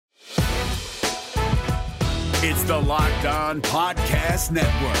It's the Locked On Podcast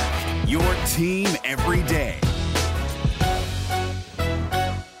Network, your team every day.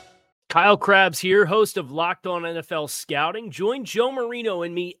 Kyle Krabs here, host of Locked On NFL Scouting. Join Joe Marino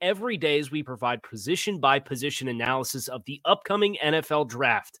and me every day as we provide position-by-position analysis of the upcoming NFL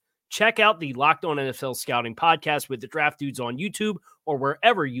Draft. Check out the Locked On NFL Scouting podcast with the Draft Dudes on YouTube or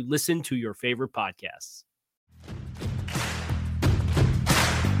wherever you listen to your favorite podcasts.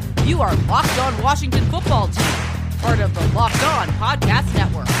 You are Locked On Washington Football Team, part of the Locked On Podcast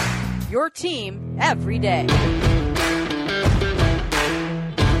Network, your team every day.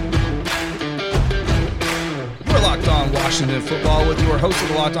 We're Locked On Washington Football with your host of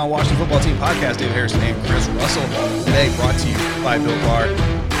the Locked On Washington Football Team podcast, Dave Harrison and Chris Russell. Today brought to you by Built Bar.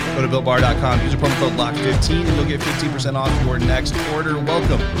 Go to BuiltBar.com, use the promo code LOCK15, and you'll get 15% off your next order.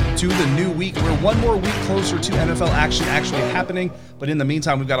 Welcome to the new week. We're one more week closer to NFL action actually happening, but in the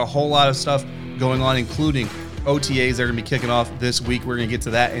meantime, we've got a whole lot of stuff going on, including OTAs that are going to be kicking off this week. We're going to get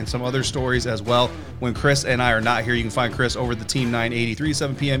to that and some other stories as well. When Chris and I are not here, you can find Chris over at the Team 983,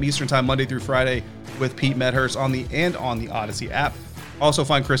 7 p.m. Eastern Time, Monday through Friday, with Pete Medhurst on the Odyssey app. Also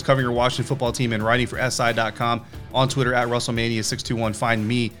find Chris covering your Washington Football Team and writing for SI.com, on Twitter at RussellMania621. Find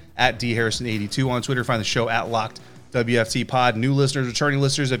me at DHarrison82 on Twitter. Find the show at Locked WFT Pod. New listeners, returning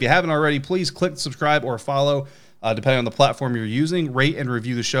listeners, if you haven't already, please click subscribe or follow, depending on the platform you're using. Rate and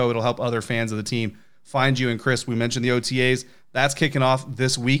review the show. It'll help other fans of the team find you. And Chris, we mentioned the OTAs. That's kicking off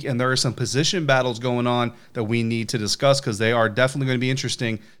this week, and there are some position battles going on that we need to discuss because they are definitely going to be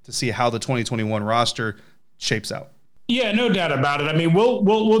interesting to see how the 2021 roster shapes out. Yeah, no doubt about it. I mean,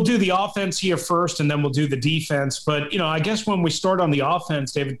 we'll do the offense here first, and then we'll do the defense. But, I guess when we start on the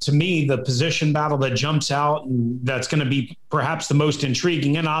offense, David, to me, the position battle that jumps out and that's going to be perhaps the most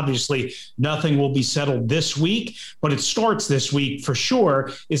intriguing, and obviously nothing will be settled this week, but it starts this week for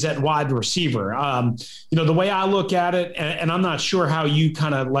sure, is at wide receiver. The way I look at it, and I'm not sure how you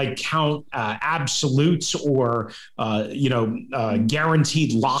kind of like count absolutes or,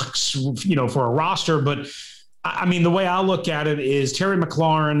 guaranteed locks, for a roster, but I mean, the way I look at it is Terry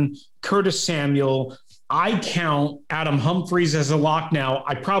McLaurin, Curtis Samuel. I count Adam Humphries as a lock now.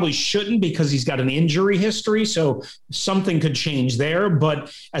 I probably shouldn't because he's got an injury history, so something could change there.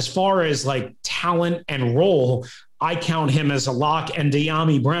 But as far as like talent and role, I count him as a lock. And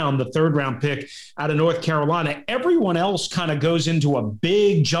Dyami Brown, the third-round pick out of North Carolina, everyone else kind of goes into a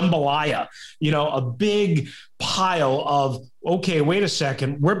big jambalaya, a big pile of, okay, wait a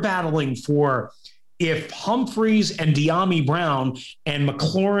second, we're battling for – if Humphries and Dyami Brown and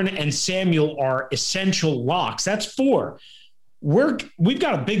McLaurin and Samuel are essential locks, that's four. We've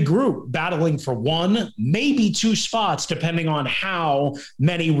got a big group battling for one, maybe two spots, depending on how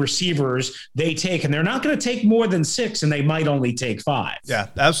many receivers they take. And they're not going to take more than six, and they might only take five. Yeah,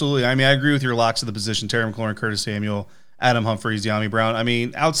 absolutely. I mean, I agree with your locks of the position, Terry McLaurin, Curtis Samuel, Adam Humphries, Dyami Brown. I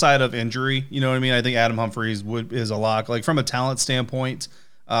mean, outside of injury, you know what I mean? I think Adam Humphries is a lock. Like from a talent standpoint,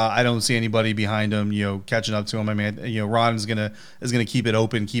 I don't see anybody behind him, catching up to him. I mean, Ron is gonna keep it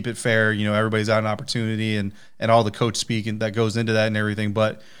open, keep it fair. Everybody's got an opportunity and all the coach speak that goes into that and everything.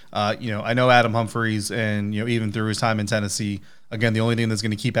 But I know Adam Humphries, and even through his time in Tennessee, again, the only thing that's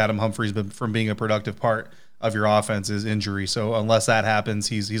going to keep Adam Humphries from being a productive part of your offense is injury. So unless that happens,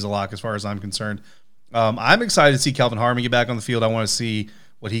 he's a lock as far as I'm concerned. I'm excited to see Kelvin Harmon get back on the field. I want to see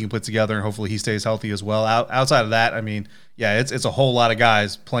what he can put together, and hopefully he stays healthy as well. Outside of that, I mean, yeah, it's a whole lot of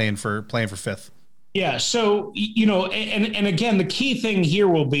guys playing for fifth. Yeah. So, and again, the key thing here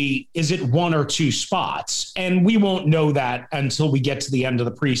will be, is it one or two spots? And we won't know that until we get to the end of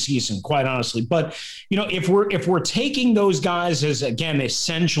the preseason, quite honestly. But, if we're taking those guys as, again,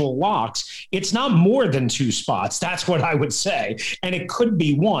 essential locks, it's not more than two spots. That's what I would say. And it could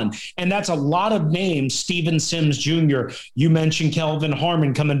be one. And that's a lot of names. Steven Sims Jr., you mentioned Kelvin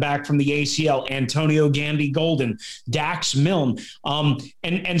Harmon coming back from the ACL, Antonio Gandy Golden, Dax Milne.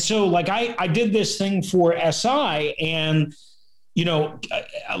 And so like I did this thing for SI, and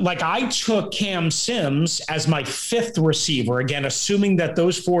I took Cam Sims as my fifth receiver, again assuming that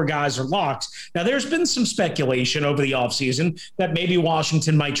those four guys are locks. Now there's been some speculation over the offseason that maybe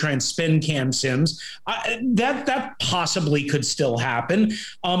Washington might try and spin Cam Sims. That possibly could still happen,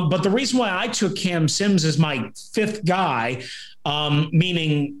 but the reason why I took Cam Sims as my fifth guy,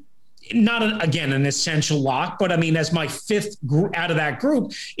 meaning not an essential lock, but I mean, as my fifth out of that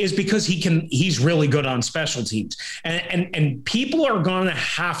group, is because he's really good on special teams, and people are going to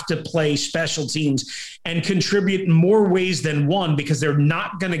have to play special teams and contribute in more ways than one, because they're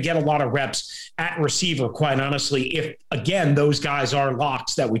not going to get a lot of reps at receiver, quite honestly, if again, those guys are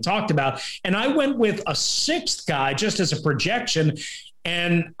locks that we talked about. And I went with a sixth guy just as a projection.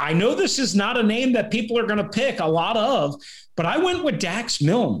 And I know this is not a name that people are going to pick a lot of, but I went with Dax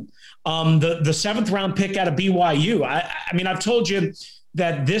Milne, the seventh round pick out of BYU. I mean, I've told you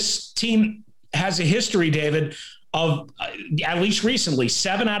that this team has a history, David, of at least recently,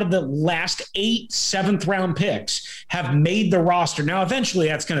 7 out of the last 8 seventh round picks have made the roster. Now, eventually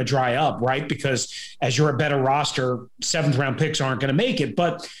that's going to dry up, right? Because as you're a better roster, seventh round picks aren't going to make it.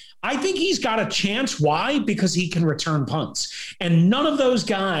 But I think he's got a chance. Why? Because he can return punts. And none of those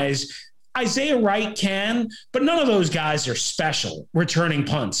guys, Isaiah Wright can, but none of those guys are special returning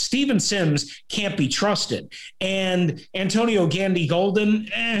punts. Steven Sims can't be trusted. And Antonio Gandy-Golden,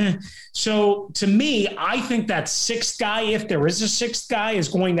 So to me, I think that sixth guy, if there is a sixth guy, is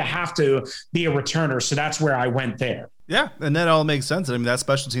going to have to be a returner. So that's where I went there. Yeah, and that all makes sense. I mean, that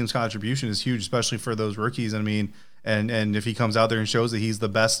special teams contribution is huge, especially for those rookies. I mean, and if he comes out there and shows that he's the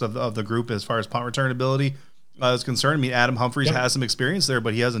best of the group as far as punt return ability is concerned. I mean, Adam Humphries has some experience there,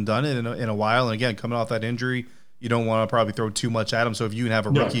 but he hasn't done it in a while. And again, coming off that injury, you don't want to probably throw too much at him. So if you can have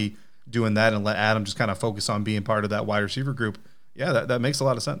a rookie doing that and let Adam just kind of focus on being part of that wide receiver group, yeah, that makes a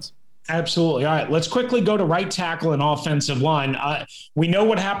lot of sense. Absolutely. All right, let's quickly go to right tackle and offensive line. We know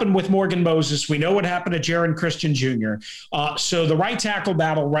what happened with Morgan Moses. We know what happened to Jaron Christian Jr. So the right tackle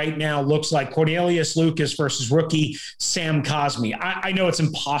battle right now looks like Cornelius Lucas versus rookie Sam Cosmi. I know it's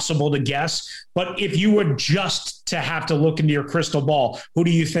impossible to guess, but if you were just to have to look into your crystal ball, who do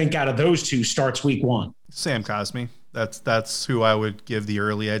you think out of those two starts week 1? Sam Cosmi. That's who I would give the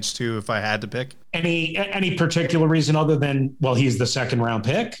early edge to if I had to pick. Any particular reason other than, well, he's the second round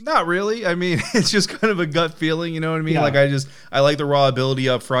pick? Not really. I mean, it's just kind of a gut feeling, you know what I mean? Yeah. Like I like the raw ability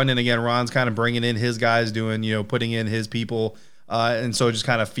up front. And again, Ron's kind of bringing in his guys, putting in his people. And so it just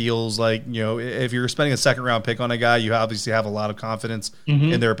kind of feels like, if you're spending a second round pick on a guy, you obviously have a lot of confidence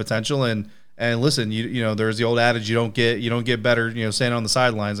in their potential. And listen, there's the old adage, you don't get better, standing on the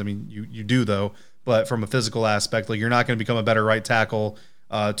sidelines. I mean, you do though. But from a physical aspect, like you're not going to become a better right tackle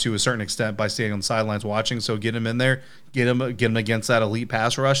to a certain extent by staying on the sidelines watching. So get him in there, get him against that elite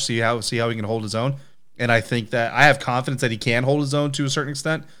pass rush, see how he can hold his own. And I think that I have confidence that he can hold his own to a certain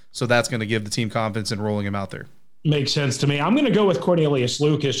extent. So that's going to give the team confidence in rolling him out there. Makes sense to me. I'm going to go with Cornelius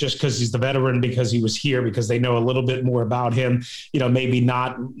Lucas just because he's the veteran, because he was here, because they know a little bit more about him, maybe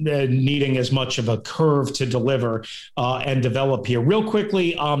not needing as much of a curve to deliver and develop here. Real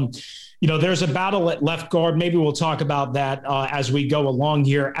quickly, there's a battle at left guard. Maybe we'll talk about that as we go along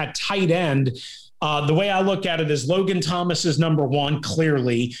here. At tight end, the way I look at it is Logan Thomas is number 1,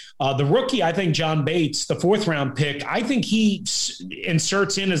 clearly. The rookie, I think John Bates, the 4th round pick, I think he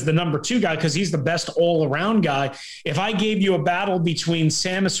inserts in as the number 2 guy because he's the best all-around guy. If I gave you a battle between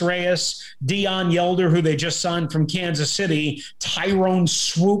Samus Reyes, Dion Yelder, who they just signed from Kansas City, Tyrone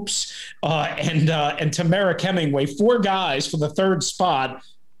Swoops, and Tamara Hemingway, 4 guys for the 3rd spot,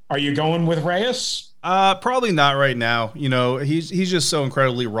 are you going with Reyes? Probably not right now. He's just so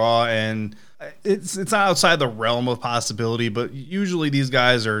incredibly raw, and it's not outside the realm of possibility, but usually these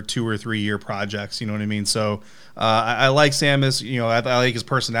guys are 2 or 3 year projects. You know what I mean? So I like Samus. I like his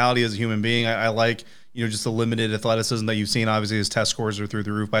personality as a human being. I like, just the limited athleticism that you've seen. Obviously, his test scores are through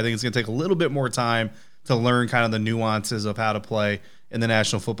the roof, but I think it's going to take a little bit more time to learn kind of the nuances of how to play in the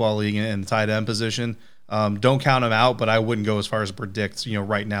National Football League and the tight end position. Don't count him out, but I wouldn't go as far as to predict,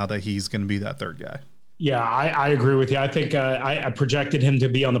 right now that he's going to be that 3rd guy. Yeah, I agree with you. I think I projected him to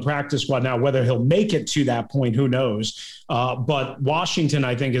be on the practice squad. Now, whether he'll make it to that point, who knows? But Washington,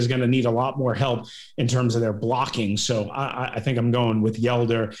 I think, is going to need a lot more help in terms of their blocking. So I think I'm going with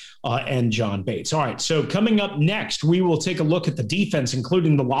Yelder and John Bates. All right, so coming up next, we will take a look at the defense,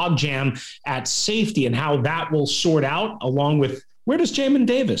 including the logjam at safety and how that will sort out, along with where does Jamin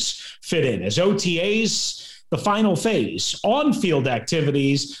Davis fit in as OTAs, the final phase, on-field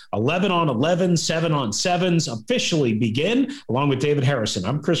activities, 11 on 11, 7 on 7s officially begin. Along with David Harrison,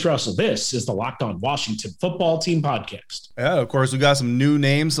 I'm Chris Russell. This is the Locked On Washington Football Team podcast. Yeah, of course, we got some new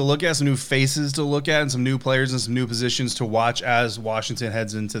names to look at, some new faces to look at, and some new players and some new positions to watch as Washington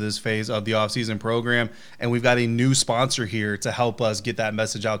heads into this phase of the offseason program. And we've got a new sponsor here to help us get that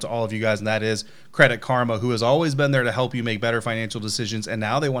message out to all of you guys, and that is Credit Karma, who has always been there to help you make better financial decisions, and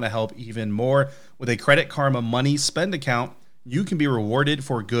now they want to help even more. With a Credit Karma Money Spend account, you can be rewarded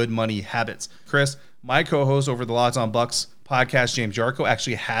for good money habits. Chris, my co-host over the Locked On Bucks podcast, James Jarko,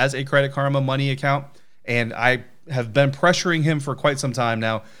 actually has a Credit Karma Money account, and I have been pressuring him for quite some time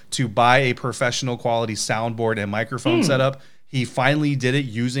now to buy a professional quality soundboard and microphone setup. He finally did it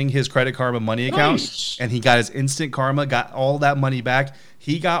using his Credit Karma Money account, and he got his instant karma, got all that money back.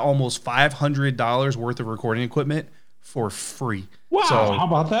 He got almost $500 worth of recording equipment for free. Wow, so how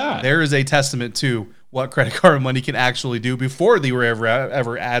about that? There is a testament to what Credit Karma money can actually do before they were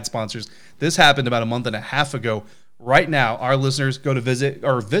ever ad sponsors. This happened about a month and a half ago. Right now, our listeners visit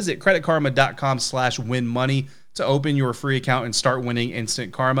creditkarma.com/winmoney to open your free account and start winning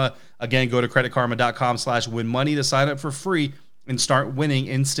instant karma. Again, go to creditkarma.com/winmoney to sign up for free and start winning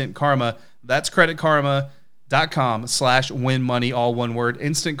instant karma. That's creditkarma.com/winmoney, all one word.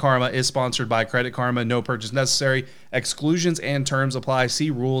 Instant Karma is sponsored by Credit Karma. No purchase necessary. Exclusions and terms apply. See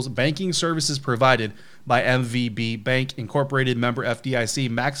rules. Banking services provided by MVB Bank Incorporated, member FDIC.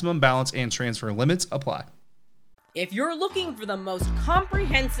 Maximum balance and transfer limits apply. If you're looking for the most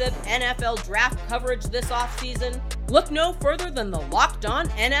comprehensive NFL draft coverage this offseason, look no further than the Locked On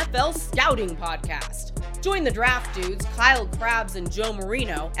NFL Scouting Podcast. Join the draft dudes, Kyle Krabs and Joe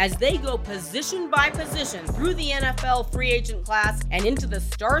Marino, as they go position by position through the NFL free agent class and into the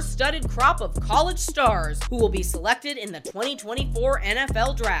star-studded crop of college stars who will be selected in the 2024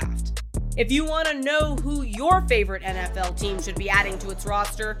 NFL Draft. If you want to know who your favorite NFL team should be adding to its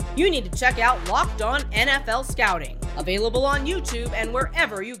roster, you need to check out Locked On NFL Scouting, available on YouTube and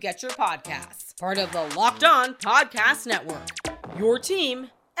wherever you get your podcasts. Part of the Locked On Podcast Network, your team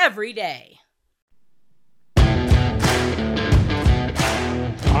every day.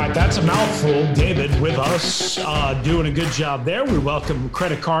 All right, that's a mouthful. David with us, doing a good job there. We welcome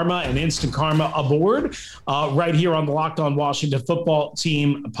Credit Karma and Instant Karma aboard right here on the Locked On Washington Football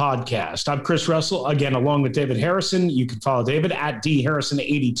Team podcast. I'm Chris Russell, again, along with David Harrison. You can follow David at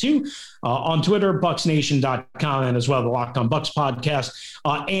DHarrison82 on Twitter, BucksNation.com, and as well the Locked On Bucks podcast,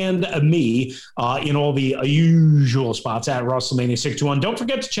 and me in all the usual spots at WrestleMania621. Don't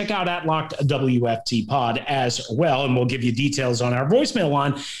forget to check out at Locked WFT Pod as well, and we'll give you details on our voicemail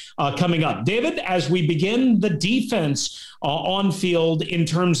line coming up. David, as we begin the defense on field in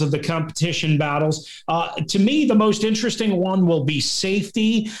terms of the competition battles, to me, the most interesting one will be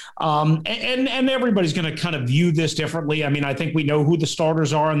safety. And everybody's going to kind of view this differently. I mean, I think we know who the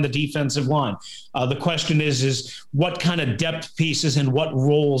starters are on the defensive line. The question is what kind of depth pieces and what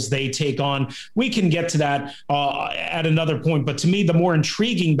roles they take on. We can get to that at another point. But to me, the more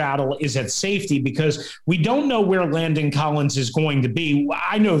intriguing battle is at safety because we don't know where Landon Collins is going to be.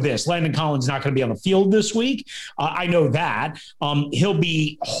 I know this. Landon Collins is not going to be on the field this week. I know that. He'll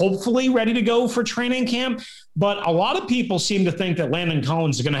be hopefully ready to go for training camp. But a lot of people seem to think that Landon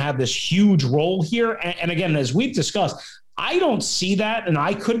Collins is going to have this huge role here. And again, as we've discussed, I don't see that, and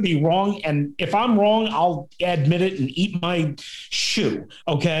I could be wrong. And if I'm wrong, I'll admit it and eat my shoe,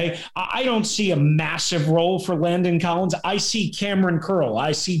 okay? I don't see a massive role for Landon Collins. I see Cameron Curl.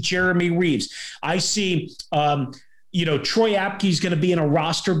 I see Jeremy Reeves. I see Troy Apke's going to be in a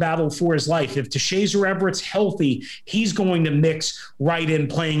roster battle for his life. If Teshazer Everett's healthy, he's going to mix right in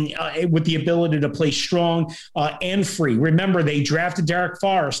playing with the ability to play strong and free. Remember, they drafted Derek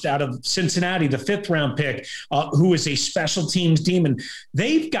Forrest out of Cincinnati, the 5th-round pick, who is a special teams demon.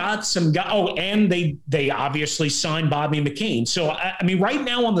 They've got some guys. Oh, and they obviously signed Bobby McCain. So, I mean, right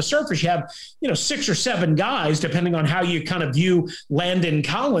now on the surface, you have, 6 or 7 guys, depending on how you kind of view Landon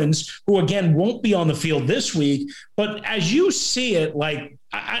Collins, who, again, won't be on the field this week. But as you see it,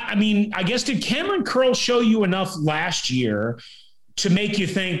 I guess did Cameron Curl show you enough last year to make you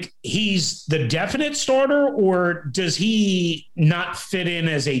think he's the definite starter, or does he not fit in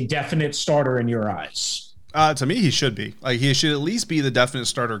as a definite starter in your eyes? To me, he should be. He should at least be the definite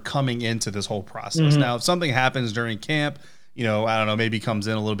starter coming into this whole process. Now, if something happens during camp, I don't know, maybe comes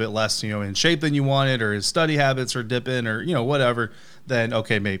in a little bit less, in shape than you wanted, or his study habits are dipping, or, whatever, then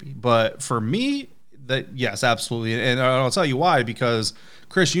okay, maybe. But for me, yes, absolutely. And I'll tell you why, because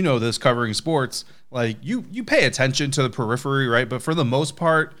Chris, you know this, covering sports, you pay attention to the periphery, right? But for the most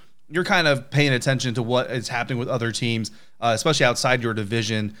part, you're kind of paying attention to what is happening with other teams, especially outside your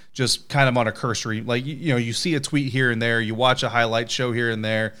division, just kind of on a cursory, you see a tweet here and there, you watch a highlight show here and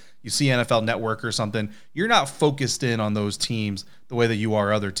there, you see NFL Network or something. You're not focused in on those teams the way that you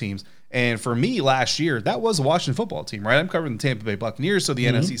are other teams. And for me last year, that was a Washington football team, right? I'm covering the Tampa Bay Buccaneers, so the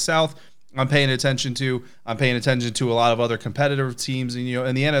NFC South, I'm paying attention to a lot of other competitive teams. And,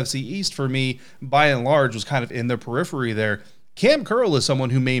 and the NFC East for me, by and large, was kind of in the periphery there. Cam Curl is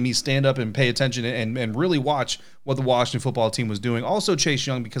someone who made me stand up and pay attention and really watch what the Washington football team was doing. Also Chase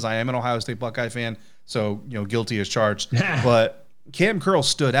Young, because I am an Ohio State Buckeye fan, so, guilty as charged. But Cam Curl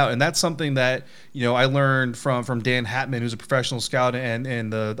stood out, and that's something that, I learned from Dan Hatman, who's a professional scout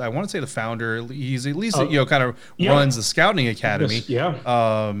and I want to say the founder. He's at least, kind of runs the scouting academy.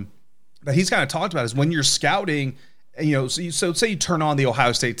 That he's kind of talked about is when you're scouting, so say you turn on the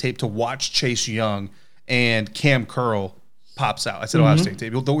Ohio State tape to watch Chase Young and Cam Curl pops out. I said Ohio State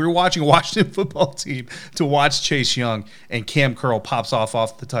tape. We were watching a Washington football team to watch Chase Young and Cam Curl pops off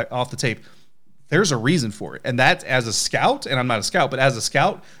the tape. there's a reason for it. And that, as a scout, and I'm not a scout, but as a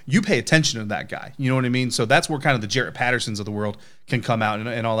scout, you pay attention to that guy. You know what I mean? So that's where kind of the Jarrett Pattersons of the world can come out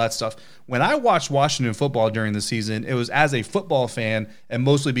and all that stuff. When I watched Washington football during the season, it was as a football fan and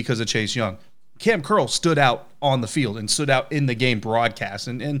mostly because of Chase Young. Cam Curl stood out on the field and stood out in the game broadcast.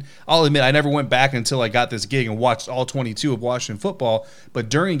 And I'll admit, I never went back until I got this gig and watched all 22 of Washington football. But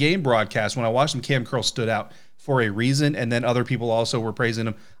during game broadcast, when I watched him, Cam Curl stood out for a reason, and then other people also were praising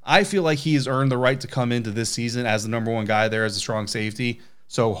him. I feel like he's earned the right to come into this season as the number one guy there as a strong safety.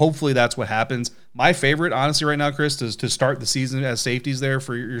 So hopefully that's what happens. My favorite, honestly, right now, Chris, is to start the season as safeties there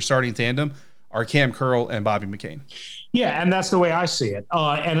for your starting tandem are Cam Curl and Bobby McCain. Yeah, and that's the way I see it.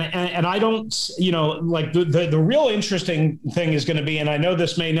 And I don't, like the real interesting thing is going to be, and I know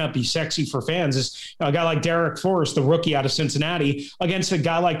this may not be sexy for fans, is a guy like Derek Forrest, the rookie out of Cincinnati, against a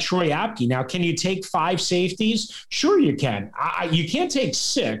guy like Troy Apke. Now, can you take 5 safeties? Sure, you can. You can't take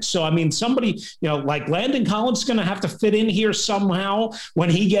 6. So, I mean, somebody, like Landon Collins is going to have to fit in here somehow when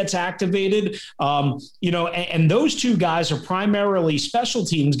he gets activated. And those 2 guys are primarily special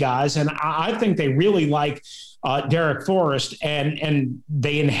teams guys, and I think they really like Derek Forrest, and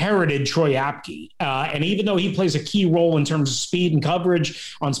they inherited Troy Apke. And even though he plays a key role in terms of speed and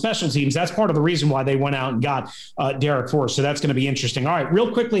coverage on special teams, that's part of the reason why they went out and got Derek Forrest. So that's going to be interesting. All right,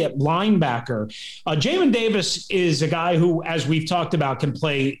 real quickly at linebacker, Jamin Davis is a guy who, as we've talked about, can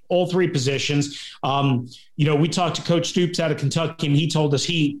play all 3 positions. We talked to Coach Stoops out of Kentucky, and he told us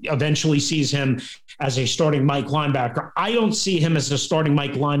he eventually sees him as a starting Mike linebacker. I don't see him as a starting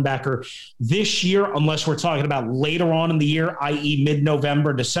Mike linebacker this year, unless we're talking about later on in the year, i.e.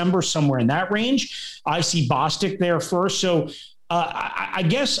 mid-November, December, somewhere in that range. I see Bostic there first. So I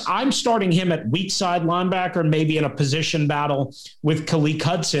guess I'm starting him at weak side linebacker, maybe in a position battle with Khaleke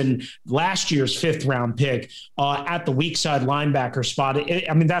Hudson, last year's 5th round pick, at the weak side linebacker spot.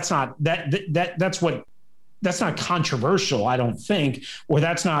 That's not controversial, I don't think, or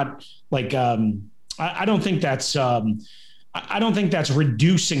that's not like I don't think that's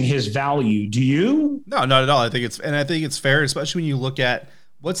reducing his value. Do you? No, not at all. I think it's fair, especially when you look at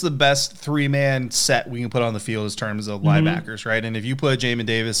what's the best 3-man set we can put on the field in terms of linebackers, right? And if you put Jamin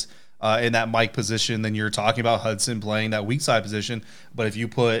Davis in that Mike position, then you're talking about Hudson playing that weak side position. But if you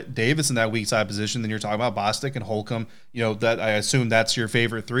put Davis in that weak side position, then you're talking about Bostic and Holcomb. That I assume that's your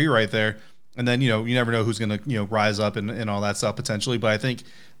favorite 3 right there. And then, you never know who's going to, rise up and all that stuff potentially. But I think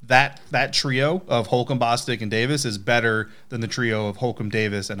that trio of Holcomb, Bostic, and Davis is better than the trio of Holcomb,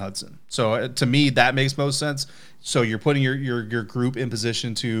 Davis, and Hudson. So to me, that makes most sense. So you're putting your group in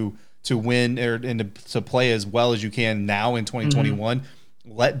position to win and to play as well as you can now in 2021.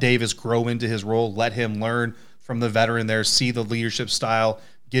 Let Davis grow into his role. Let him learn from the veteran there, see the leadership style,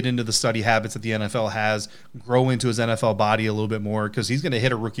 get into the study habits that the NFL has, grow into his NFL body a little bit more, because he's going to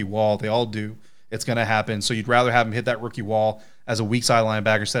hit a rookie wall. They all do. It's going to happen. So you'd rather have him hit that rookie wall as a weak side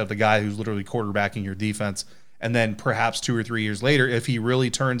linebacker instead of the guy who's literally quarterbacking your defense. And then perhaps 2 or 3 years later, if he really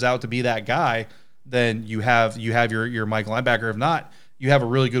turns out to be that guy, then you have your Mike linebacker. If not, you have a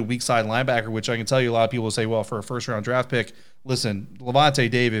really good weak side linebacker, which I can tell you a lot of people will say, well, for a first-round draft pick, listen, Levante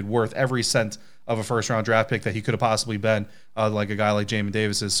David worth every cent of a first-round draft pick that he could have possibly been, like a guy like Jamin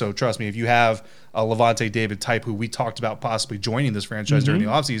Davis is. So trust me, if you have a Levante David type who we talked about possibly joining this franchise during the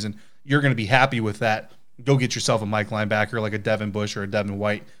offseason, you're going to be happy with that. Go get yourself a Mike linebacker like a Devin Bush or a Devin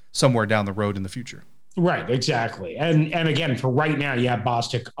White somewhere down the road in the future. Right, exactly. And again, for right now, you have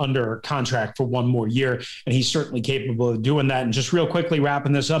Bostic under contract for 1 more year, and he's certainly capable of doing that. And just real quickly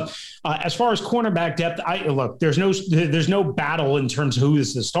wrapping this up, as far as cornerback depth, there's no battle in terms of who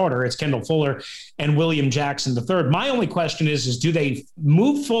is the starter. It's Kendall Fuller and William Jackson III. My only question is do they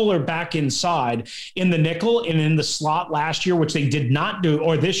move Fuller back inside in the nickel and in the slot last year, which they did not do,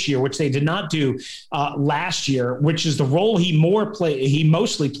 or this year, which they did not do last year, which is the role he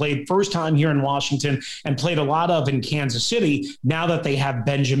mostly played first time here in Washington and played a lot of in Kansas City. Now that they have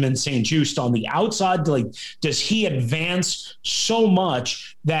Benjamin St-Juste on the outside, does he advance so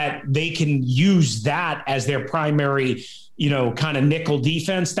much that they can use that as their primary, kind of nickel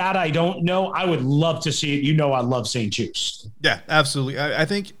defense? That I don't know. I would love to see it. I love St-Juste. Yeah, absolutely. I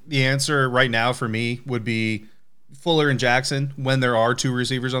think the answer right now for me would be Fuller and Jackson when there are 2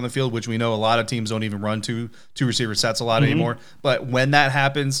 receivers on the field, which we know a lot of teams don't even run two receiver sets a lot anymore. But when that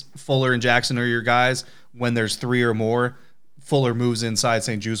happens, Fuller and Jackson are your guys. When there's 3 or more, Fuller moves inside,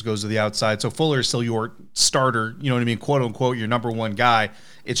 St-Juste goes to the outside. So Fuller is still your starter, quote unquote, your number 1 guy.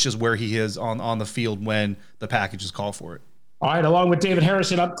 It's just where he is on the field when the packages call for it. All right, along with David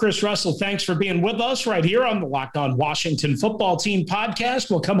Harrison, I'm Chris Russell. Thanks for being with us right here on the Locked On Washington Football Team podcast.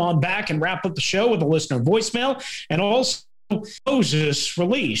 We'll come on back and wrap up the show with a listener voicemail, and also Moses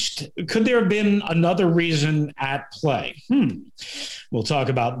released. Could there have been another reason at play? We'll talk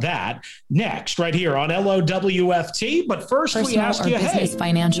about that next, right here on LOWFT. But first, we ask you, hey,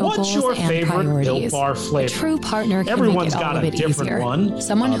 financial what's your favorite Built Bar flavor? A true partner can Everyone's make it all got a a bit different easier. one.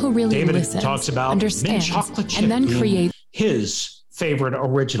 Someone who really David listens, talks about mint understands, chocolate chip and then being creates his favorite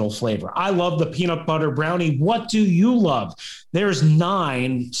original flavor. I love the peanut butter brownie. What do you love? There's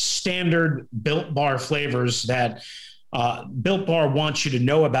 9 standard Built Bar flavors that Built Bar wants you to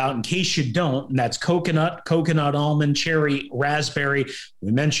know about in case you don't, and that's coconut, almond, cherry, raspberry.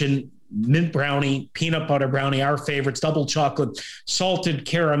 We mentioned mint brownie, peanut butter brownie, our favorites, double chocolate, salted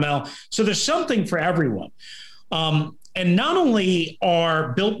caramel. So there's something for everyone. And not only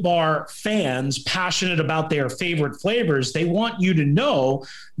are Built Bar fans passionate about their favorite flavors, they want you to know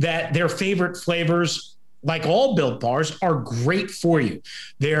that their favorite flavors, like all Built Bars, are great for you.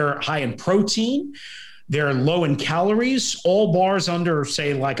 They're high in protein. They're low in calories. All bars under,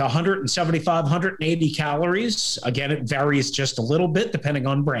 say, like 175, 180 calories. Again, it varies just a little bit depending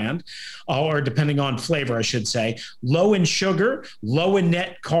on brand or depending on flavor, I should say. Low in sugar, low in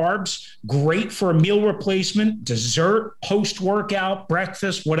net carbs, great for a meal replacement, dessert, post-workout,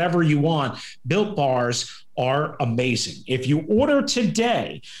 breakfast, whatever you want. Built Bars are amazing. If you order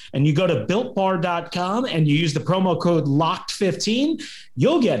today and you go to BuiltBar.com and you use the promo code LOCKED15,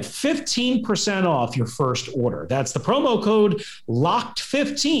 you'll get 15% off your first order. That's the promo code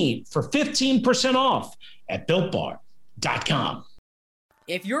LOCKED15 for 15% off at BuiltBar.com.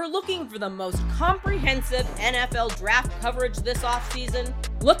 If you're looking for the most comprehensive NFL draft coverage this offseason,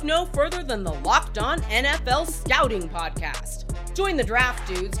 look no further than the Locked On NFL Scouting Podcast. Join the draft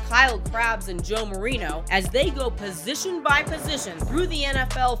dudes, Kyle Krabs and Joe Marino, as they go position by position through the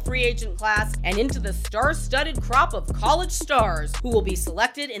NFL free agent class and into the star-studded crop of college stars who will be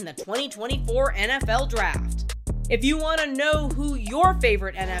selected in the 2024 NFL Draft. If you want to know who your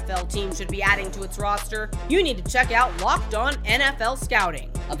favorite NFL team should be adding to its roster, you need to check out Locked On NFL Scouting,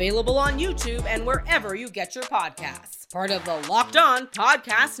 available on YouTube and wherever you get your podcasts. Part of the Locked On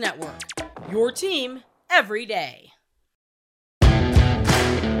Podcast Network, your team every day.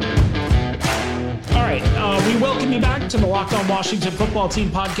 All right, we welcome you back to the Locked On Washington Football Team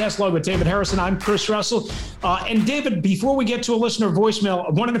podcast, along with David Harrison. I'm Chris Russell. And David, before we get to a listener voicemail, I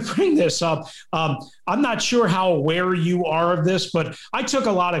wanted to bring this up. I'm not sure how aware you are of this, but I took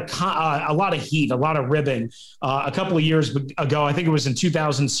a lot of heat, a lot of ribbing a couple of years ago. I think it was in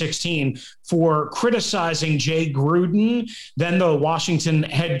 2016 for criticizing Jay Gruden, then the Washington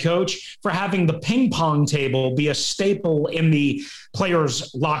head coach, for having the ping pong table be a staple in the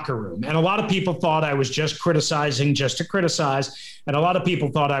players' locker room. And a lot of people thought I was just criticizing just to criticize. And a lot of people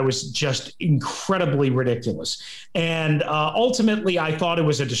thought I was just incredibly ridiculous. And ultimately, I thought it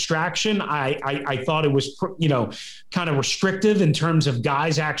was a distraction. I thought it was, kind of restrictive in terms of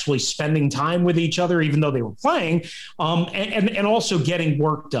guys actually spending time with each other, even though they were playing, and also getting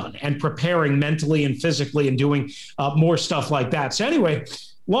work done and preparing mentally and physically and doing more stuff like that. So anyway,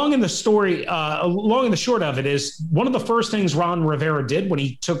 long and the short of it is, one of the first things Ron Rivera did when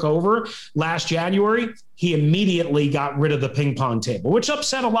he took over last January, he immediately got rid of the ping pong table, which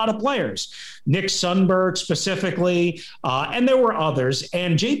upset a lot of players. Nick Sundberg specifically, and there were others.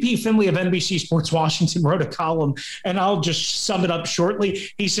 And JP Finley of NBC Sports Washington wrote a column, and I'll just sum it up shortly.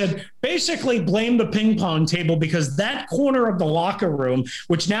 He said, basically blame the ping pong table because that corner of the locker room,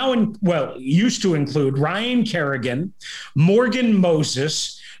 which now used to include Ryan Kerrigan, Morgan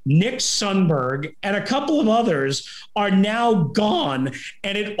Moses, Nick Sundberg, and a couple of others, are now gone.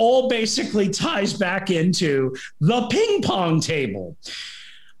 And it all basically ties back into the ping pong table.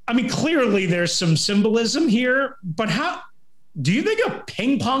 I mean, clearly there's some symbolism here, but how do you think a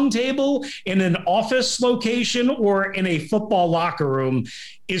ping pong table in an office location or in a football locker room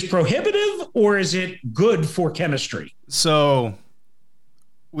is prohibitive, or is it good for chemistry? So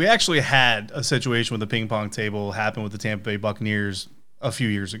we actually had a situation with the ping pong table happen with the Tampa Bay Buccaneers a few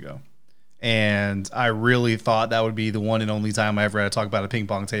years ago. And I really thought that would be the one and only time I ever had to talk about a ping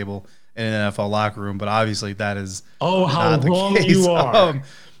pong table in an NFL locker room. But obviously that is how wrong you are.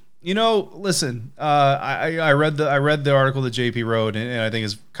 Listen, I read the article that JP wrote, and I think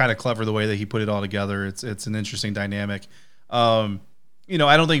it's kind of clever the way that he put it all together. It's an interesting dynamic. I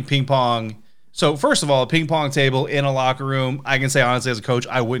don't think ping pong. So first of all, a ping pong table in a locker room, I can say honestly as a coach,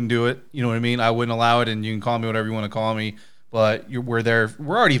 I wouldn't do it. You know what I mean? I wouldn't allow it, and you can call me whatever you want to call me. But we're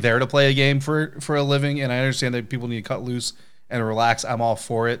already there to play a game for a living, and I understand that people need to cut loose and relax. I'm all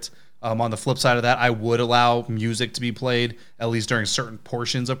for it. On the flip side of that, I would allow music to be played, at least during certain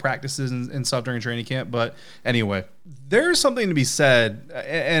portions of practices and stuff during training camp. But anyway, there's something to be said,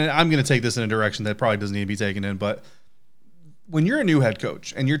 and I'm going to take this in a direction that probably doesn't need to be taken in, but when you're a new head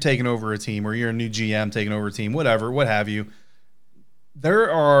coach and you're taking over a team, or you're a new GM taking over a team, whatever, what have you,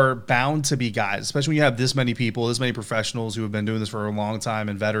 there are bound to be guys, especially when you have this many people, this many professionals who have been doing this for a long time,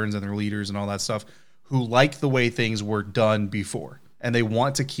 and veterans and their leaders and all that stuff, who like the way things were done before. And they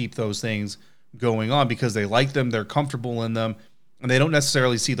want to keep those things going on because they like them, they're comfortable in them, and they don't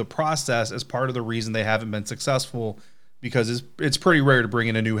necessarily see the process as part of the reason they haven't been successful, because it's pretty rare to bring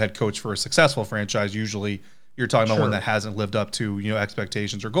in a new head coach for a successful franchise. Usually you're talking about one that hasn't lived up to,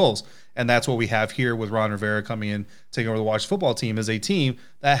 expectations or goals. And that's what we have here with Ron Rivera coming in, taking over the Washington football team, as a team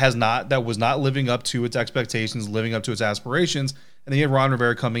that was not living up to its expectations, living up to its aspirations. And then you have Ron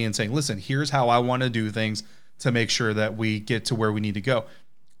Rivera coming in saying, listen, here's how I want to do things to make sure that we get to where we need to go.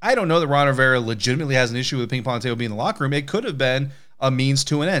 I don't know that Ron Rivera legitimately has an issue with the ping pong table being in the locker room. It could have been a means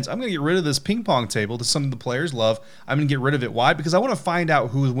to an end. I'm going to get rid of this ping pong table. That's something the players love. I'm going to get rid of it. Why? Because I want to find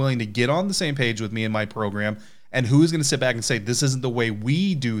out who is willing to get on the same page with me in my program, and who is going to sit back and say, this isn't the way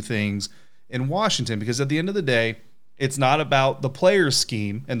we do things in Washington. Because at the end of the day, it's not about the players'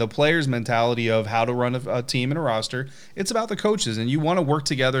 scheme and the players' mentality of how to run a team and a roster. It's about the coaches, and you want to work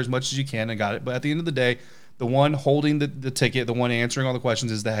together as much as you can. I got it. But at the end of the day, the one holding the ticket, the one answering all the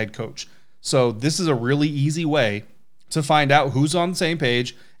questions, is the head coach. So this is a really easy way to find out who's on the same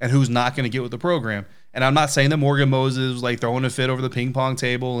page and who's not going to get with the program. And I'm not saying that Morgan Moses was like throwing a fit over the ping pong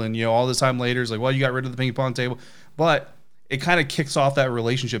table, and all this time later is like, well, you got rid of the ping pong table. But it kind of kicks off that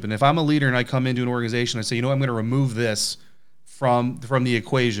relationship. And if I'm a leader and I come into an organization and I say, I'm going to remove this from the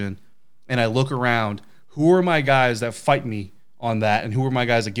equation, and I look around, who are my guys that fight me on that, and who are my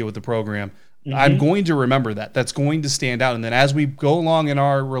guys that get with the program? Mm-hmm. I'm going to remember that. That's going to stand out. And then as we go along in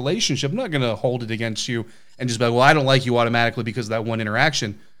our relationship, I'm not going to hold it against you and just be like, well, I don't like you automatically because of that one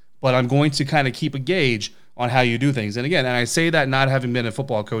interaction. But I'm going to kind of keep a gauge on how you do things. And again, and I say that not having been a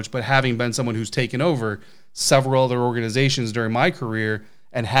football coach, but having been someone who's taken over several other organizations during my career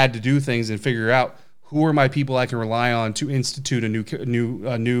and had to do things and figure out who are my people I can rely on to institute a new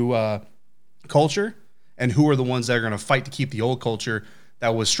culture, and who are the ones that are going to fight to keep the old culture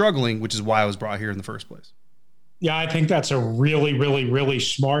that was struggling, which is why I was brought here in the first place. Yeah, I think that's a really, really, really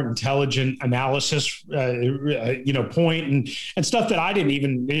smart, intelligent analysis, point and stuff that I didn't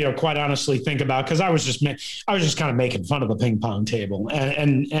even, quite honestly think about, because I was just kind of making fun of the ping pong table,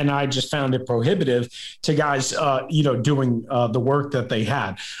 and I just found it prohibitive to guys, doing the work that they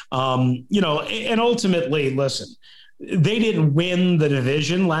had, and ultimately, listen. They didn't win the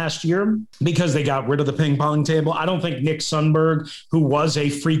division last year because they got rid of the ping pong table. I don't think Nick Sundberg, who was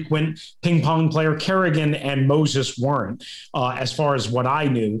a frequent ping pong player, Kerrigan and Moses weren't, as far as what I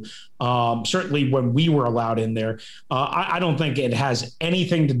knew. Certainly when we were allowed in there, I don't think it has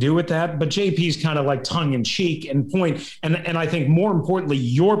anything to do with that. But JP's kind of like tongue in cheek and point. And I think more importantly,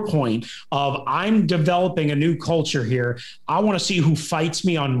 your point of I'm developing a new culture here. I want to see who fights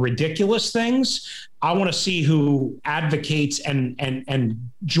me on ridiculous things. I want to see who advocates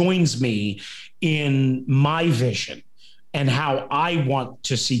and joins me in my vision and how I want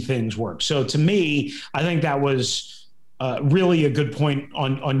to see things work. So to me, I think that was really a good point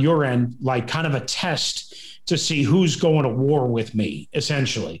on your end, like kind of a test to see who's going to war with me,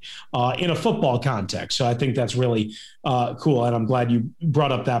 essentially, in a football context. So I think that's really cool, and I'm glad you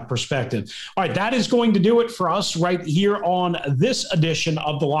brought up that perspective. All right, that is going to do it for us right here on this edition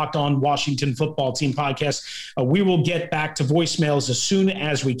of the Locked On Washington Football Team podcast. We will get back to voicemails as soon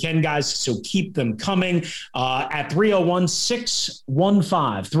as we can, guys, so keep them coming at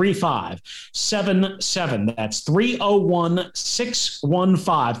 301-615-3577. That's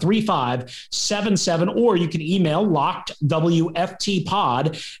 301-615-3577, or you can email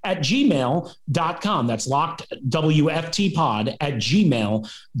lockedwftpod@gmail.com. That's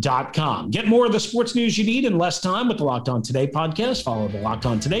lockedwftpod@gmail.com. Get more of the sports news you need in less time with the Locked On Today podcast. Follow the Locked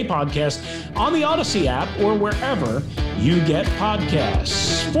On Today podcast on the Odyssey app or wherever you get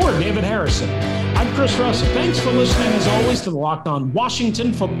podcasts. For David Harrison, I'm Chris Russell. Thanks for listening, as always, to the Locked On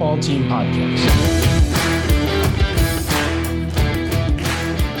Washington Football Team podcast.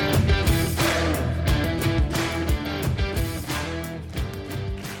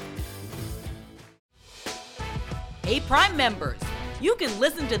 Hey, Prime members, you can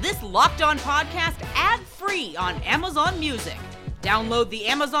listen to this Locked On podcast ad-free on Amazon Music. Download the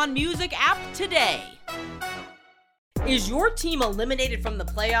Amazon Music app today. Is your team eliminated from the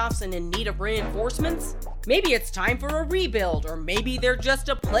playoffs and in need of reinforcements? Maybe it's time for a rebuild, or maybe they're just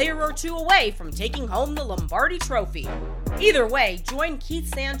a player or two away from taking home the Lombardi Trophy. Either way, join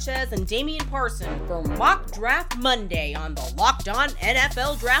Keith Sanchez and Damian Parson for Mock Draft Monday on the Locked On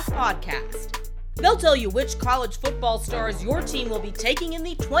NFL Draft Podcast. They'll tell you which college football stars your team will be taking in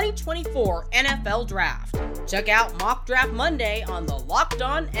the 2024 NFL Draft. Check out Mock Draft Monday on the Locked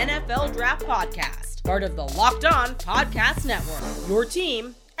On NFL Draft Podcast, part of the Locked On Podcast Network, your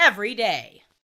team every day.